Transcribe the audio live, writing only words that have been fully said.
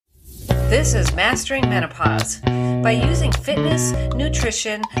This is Mastering Menopause. By using fitness,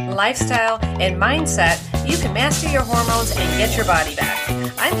 nutrition, lifestyle, and mindset, you can master your hormones and get your body back.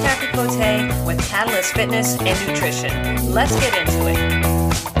 I'm Kathy Cote with Catalyst Fitness and Nutrition. Let's get into it.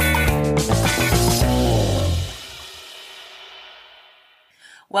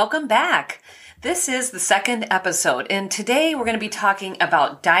 Welcome back. This is the second episode, and today we're going to be talking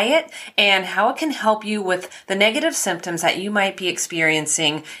about diet and how it can help you with the negative symptoms that you might be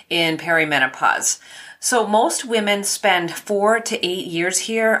experiencing in perimenopause. So most women spend 4 to 8 years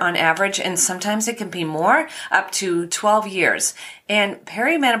here on average, and sometimes it can be more, up to 12 years. And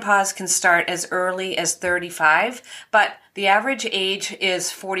perimenopause can start as early as 35, but the average age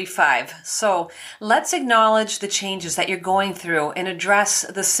is 45. So let's acknowledge the changes that you're going through and address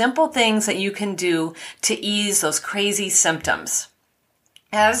the simple things that you can do to ease those crazy symptoms.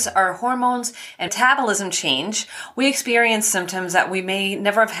 As our hormones and metabolism change, we experience symptoms that we may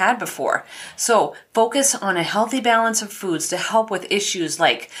never have had before. So focus on a healthy balance of foods to help with issues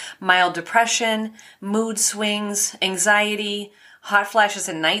like mild depression, mood swings, anxiety, hot flashes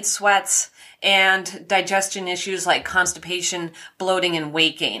and night sweats, and digestion issues like constipation, bloating, and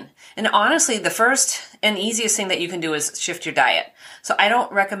weight gain. And honestly, the first and easiest thing that you can do is shift your diet. So I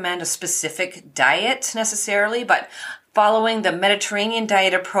don't recommend a specific diet necessarily, but following the Mediterranean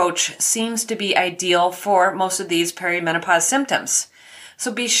diet approach seems to be ideal for most of these perimenopause symptoms.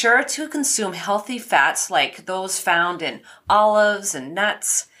 So be sure to consume healthy fats like those found in olives and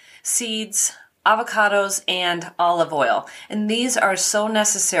nuts, seeds, avocados, and olive oil. And these are so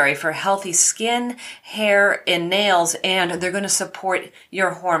necessary for healthy skin, hair, and nails, and they're going to support your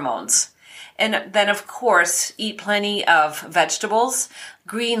hormones. And then, of course, eat plenty of vegetables,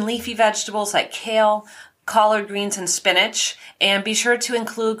 green leafy vegetables like kale, collard greens, and spinach, and be sure to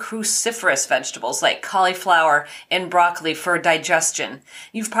include cruciferous vegetables like cauliflower and broccoli for digestion.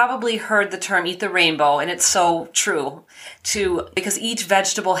 You've probably heard the term eat the rainbow, and it's so true because each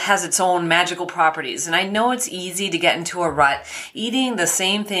vegetable has its own magical properties. And I know it's easy to get into a rut eating the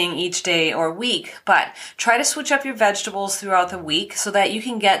same thing each day or week, but try to switch up your vegetables throughout the week so that you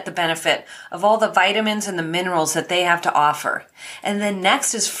can get the benefit of all the vitamins and the minerals that they have to offer. And then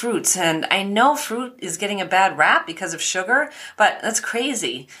next is fruits, and I know fruit is getting a bad rap because of sugar, but that's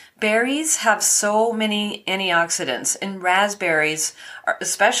crazy. Berries have so many antioxidants, and raspberries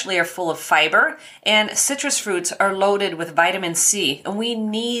especially are full of fiber, and citrus fruits are loaded with vitamin C. And we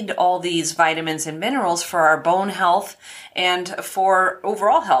need all these vitamins and minerals for our bone health and for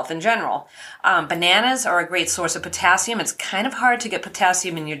overall health in general. Bananas are a great source of potassium. It's kind of hard to get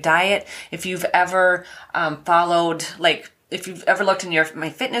potassium in your diet. If you've ever if you've ever looked in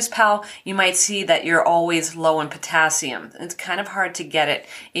MyFitnessPal, you might see that you're always low in potassium. It's kind of hard to get it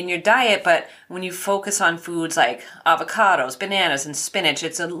in your diet, but when you focus on foods like avocados, bananas, and spinach,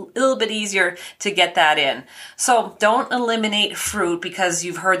 it's a little bit easier to get that in. So don't eliminate fruit because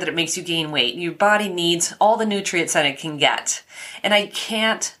you've heard that it makes you gain weight. Your body needs all the nutrients that it can get. And I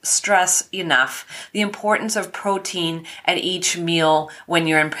can't stress enough the importance of protein at each meal when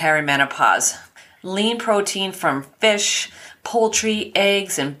you're in perimenopause. Lean protein from fish, poultry,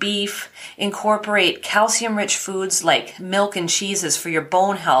 eggs, and beef. Incorporate calcium-rich foods like milk and cheeses for your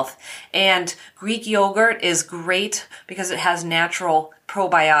bone health. And Greek yogurt is great because it has natural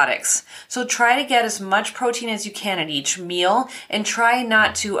probiotics. So try to get as much protein as you can at each meal, and try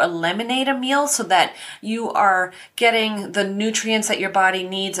not to eliminate a meal so that you are getting the nutrients that your body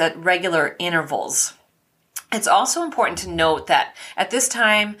needs at regular intervals. It's also important to note that at this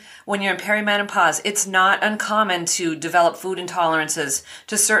time, when you're in perimenopause, it's not uncommon to develop food intolerances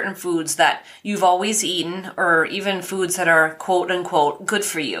to certain foods that you've always eaten, or even foods that are quote unquote good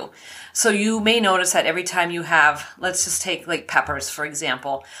for you. So you may notice that every time you have, let's just take like peppers, for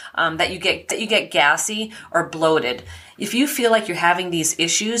example, that you get gassy or bloated. If you feel like you're having these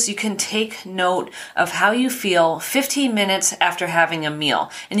issues, you can take note of how you feel 15 minutes after having a meal.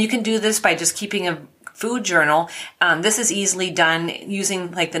 And you can do this by just keeping a food journal. This is easily done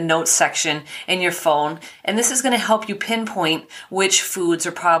using like the notes section in your phone. And this is going to help you pinpoint which foods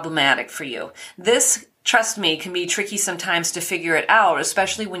are problematic for you. This, trust me, can be tricky sometimes to figure it out,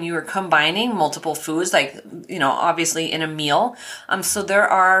 especially when you are combining multiple foods, like, obviously in a meal. So there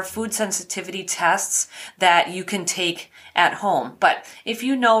are food sensitivity tests that you can take at home. But if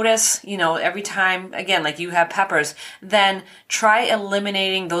you notice, every time, again, like you have peppers, then try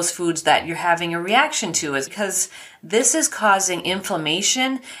eliminating those foods that you're having a reaction to, because this is causing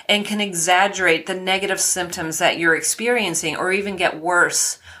inflammation and can exaggerate the negative symptoms that you're experiencing or even get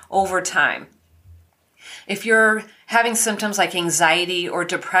worse over time. If you're having symptoms like anxiety or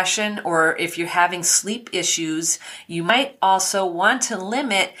depression, or if you're having sleep issues, you might also want to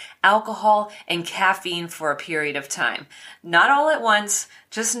limit alcohol and caffeine for a period of time. Not all at once.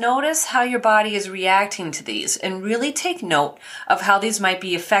 Just notice how your body is reacting to these and really take note of how these might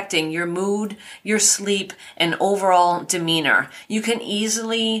be affecting your mood, your sleep, and overall demeanor. You can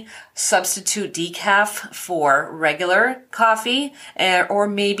easily substitute decaf for regular coffee, or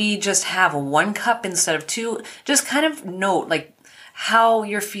maybe just have 1 cup instead of 2. Just kind of note like how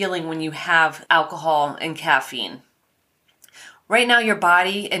you're feeling when you have alcohol and caffeine. Right now, your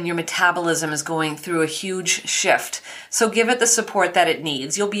body and your metabolism is going through a huge shift, so give it the support that it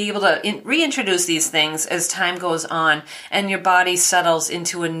needs. You'll be able to reintroduce these things as time goes on and your body settles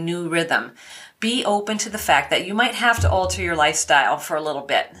into a new rhythm. Be open to the fact that you might have to alter your lifestyle for a little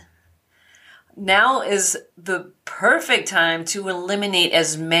bit. Now is the perfect time to eliminate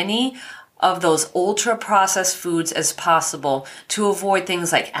as many of those ultra-processed foods as possible to avoid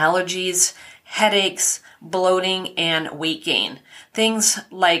things like allergies, headaches, bloating, and weight gain. Things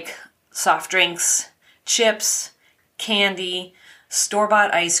like soft drinks, chips, candy,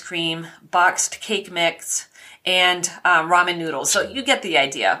 store-bought ice cream, boxed cake mix, and ramen noodles. So you get the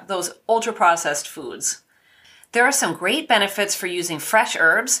idea, those ultra-processed foods. There are some great benefits for using fresh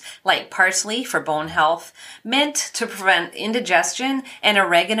herbs like parsley for bone health, mint to prevent indigestion, and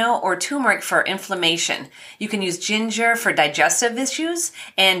oregano or turmeric for inflammation. You can use ginger for digestive issues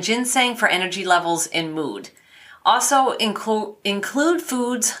and ginseng for energy levels and mood. Also include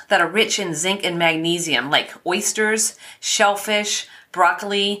foods that are rich in zinc and magnesium like oysters, shellfish,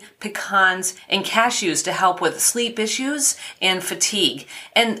 broccoli, pecans, and cashews to help with sleep issues and fatigue.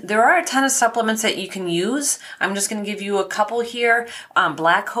 And there are a ton of supplements that you can use. I'm just going to give you a couple here.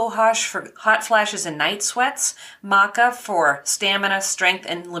 Black cohosh for hot flashes and night sweats, maca for stamina, strength,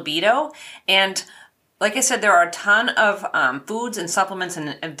 and libido, and like I said, there are a ton of foods and supplements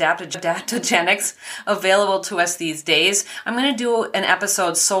and adaptogenics available to us these days. I'm going to do an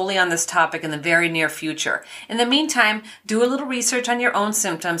episode solely on this topic in the very near future. In the meantime, do a little research on your own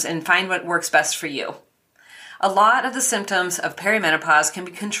symptoms and find what works best for you. A lot of the symptoms of perimenopause can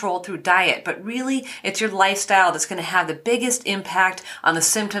be controlled through diet, but really it's your lifestyle that's going to have the biggest impact on the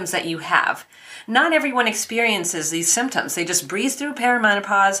symptoms that you have. Not everyone experiences these symptoms. They just breeze through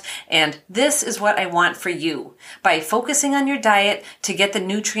perimenopause, and this is what I want for you. By focusing on your diet to get the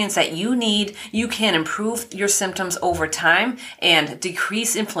nutrients that you need, you can improve your symptoms over time and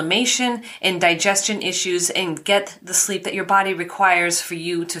decrease inflammation and digestion issues and get the sleep that your body requires for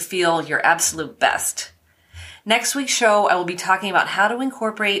you to feel your absolute best. Next week's show, I will be talking about how to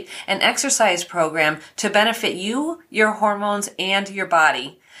incorporate an exercise program to benefit you, your hormones, and your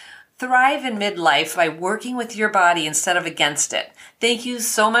body. Thrive in midlife by working with your body instead of against it. Thank you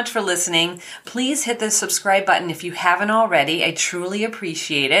so much for listening. Please hit the subscribe button if you haven't already. I truly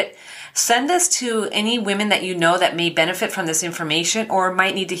appreciate it. Send this to any women that you know that may benefit from this information or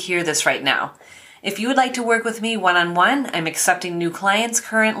might need to hear this right now. If you would like to work with me one-on-one, I'm accepting new clients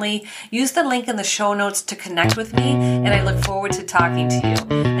currently. Use the link in the show notes to connect with me, and I look forward to talking to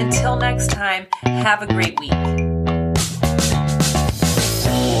you. Until next time, have a great week.